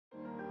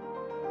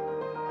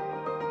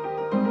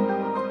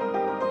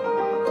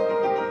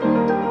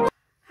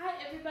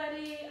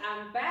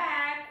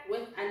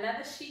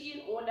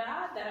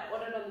that I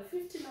ordered on the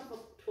 15th of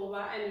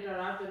October and it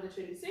arrived on the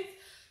 26th.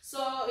 So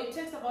it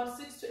takes about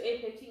 6 to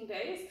 8 working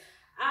days.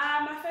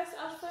 My first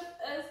outfit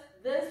is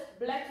this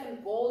black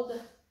and gold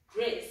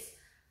dress.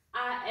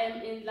 I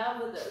am in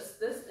love with this.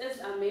 This is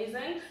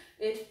amazing.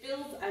 It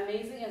feels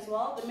amazing as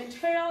well. The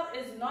material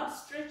is not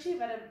stretchy,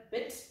 but a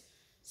bit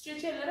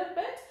stretchy, a little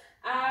bit.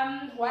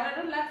 What I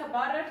don't like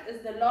about it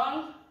is the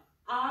long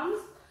arms.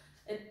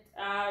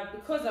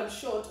 Because I'm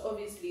short,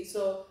 obviously,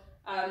 so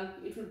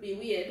it would be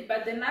weird.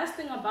 But the nice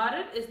thing about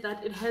it is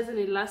that it has an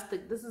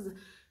elastic. This is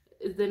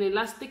an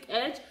elastic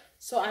edge,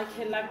 so I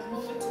can like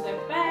move it to the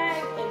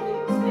back and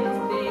it stays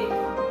there.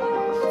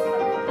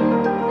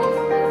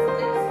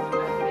 It's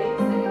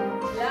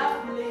amazing,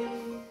 lovely.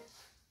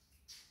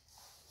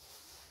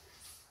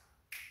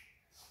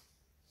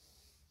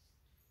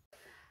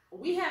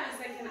 We have a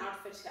second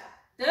outfit here.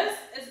 This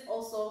is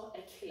also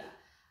a killer.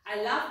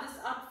 I love this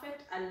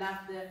outfit. I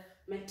love the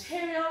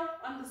material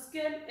on the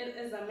skin. It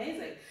is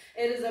amazing.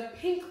 It is a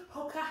pink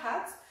polka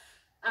hat.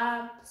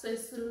 So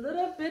it's a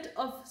little bit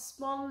of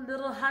small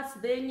little hats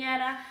there,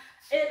 Nyana.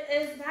 It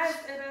is nice.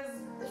 It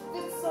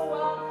fits so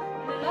well.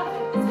 And I love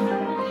it. It's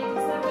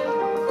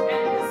 187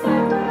 and the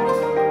size is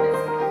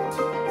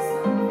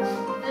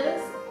 2XL.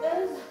 This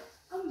is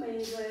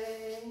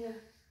amazing.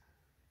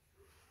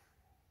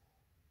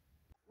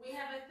 We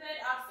have a third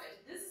outfit.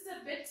 This is a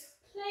bit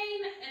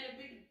plain and a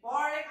bit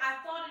boring. I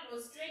thought it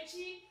was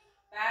stretchy,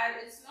 but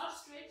it's not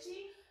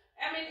stretchy.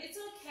 I mean, it's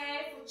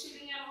okay for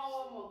chilling at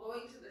home or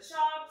going to the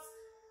shops.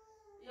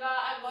 Yeah,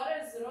 I got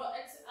a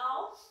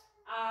 0XL,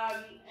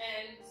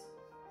 and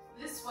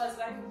this was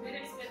like a bit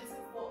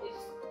expensive for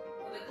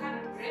the kind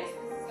of dress.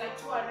 This is like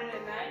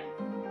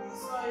 209.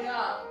 So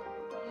yeah,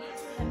 I'm not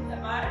too happy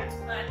about it,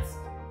 but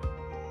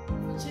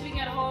for chilling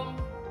at home,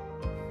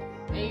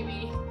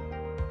 maybe.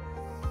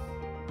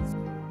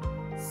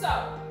 So,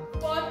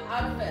 fourth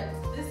outfit.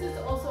 This is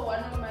also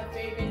one of my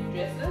favorite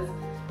dresses.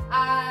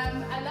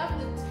 I love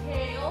the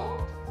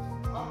tail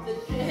of the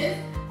dress.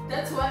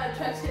 That's what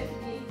attracted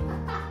me.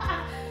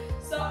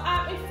 So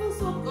it feels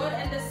so good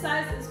and the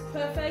size is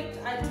perfect.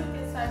 I took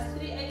a size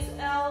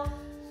 3XL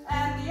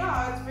and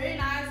yeah, it's very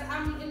nice.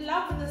 I'm in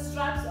love with the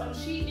stripes on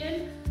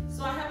Shein.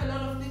 So I have a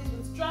lot of things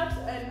with stripes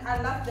and I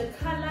love the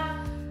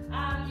color.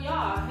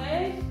 Yeah,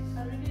 hey,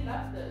 I really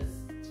love this.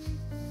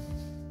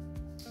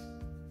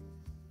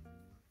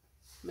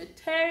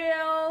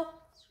 Material,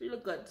 it's really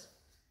good.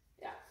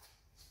 Yeah.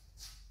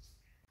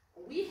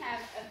 We have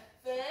a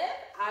third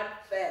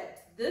outfit.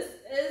 This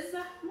is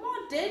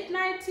more date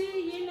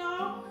nighty, you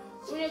know,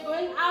 when you're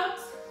going out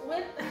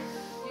with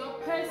your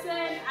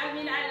person. I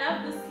mean, I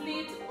love the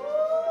sleeves.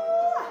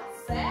 Ooh,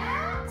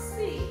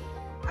 sexy.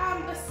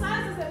 The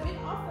size is a bit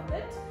off a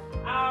bit.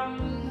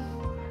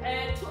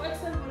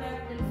 2XL would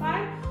have been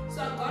fine.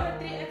 So I got a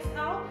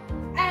 3XL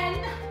and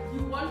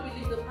you won't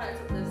believe the price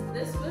of this.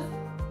 This was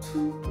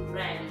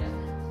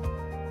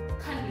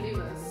 $2,000. Can't believe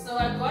it. So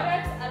I got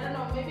it. I don't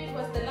know, maybe it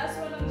was the last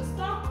one on the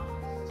stock.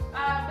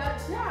 But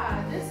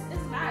yeah, this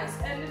is nice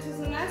and it is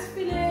a nice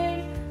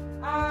feeling.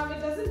 It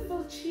doesn't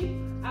feel cheap.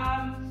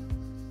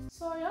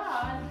 So yeah,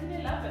 I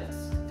really love it.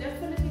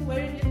 Definitely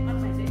wearing it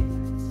on my date night.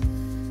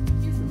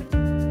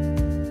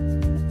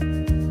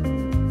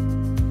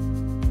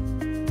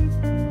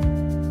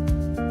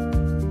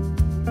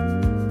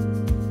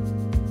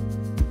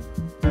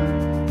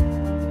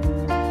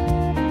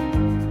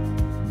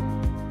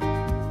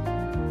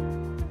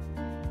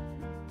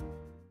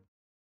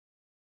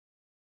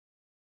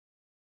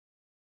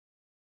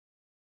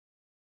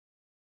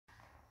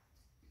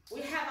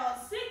 We have our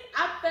sixth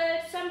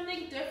outfit,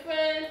 something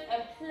different,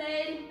 a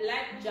plain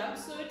black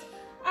jumpsuit.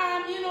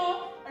 You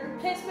know, a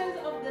replacement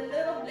of the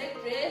little black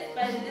dress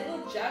by a little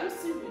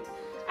jumpsuit.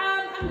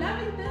 I'm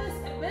loving this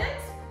a bit.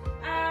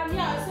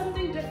 Yeah,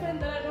 something different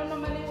that I don't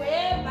normally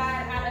wear, but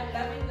I'm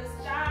loving the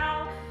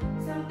style.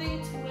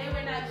 Something to wear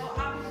when I go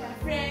out with my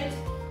friends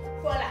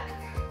for like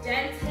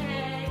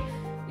dancing.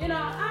 You know,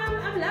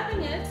 I'm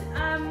loving it.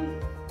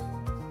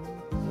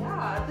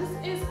 Yeah, this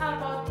is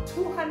about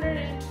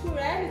 202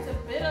 rand. It's a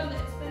bit on the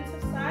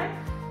expensive side.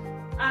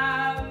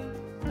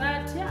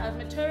 But yeah,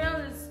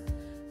 material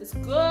is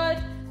good.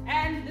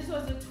 And this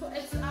was a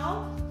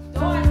 2XL.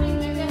 Though I think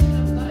maybe I should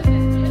have gotten a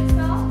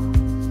 3XL.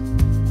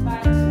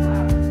 But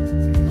yeah.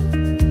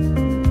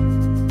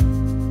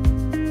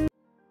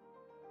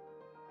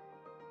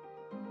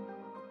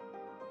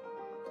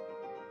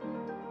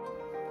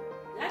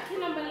 Lucky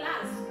number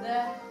last, the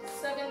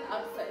seventh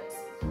outfit.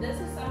 This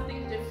is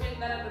something different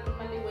that I don't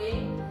normally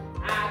wear.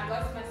 I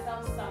got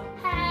myself some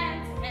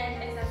pants,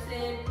 and as I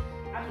said,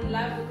 I'm in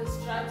love with the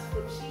stripes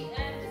from Shein.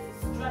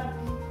 It's a striped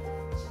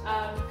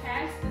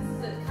pants. This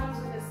is a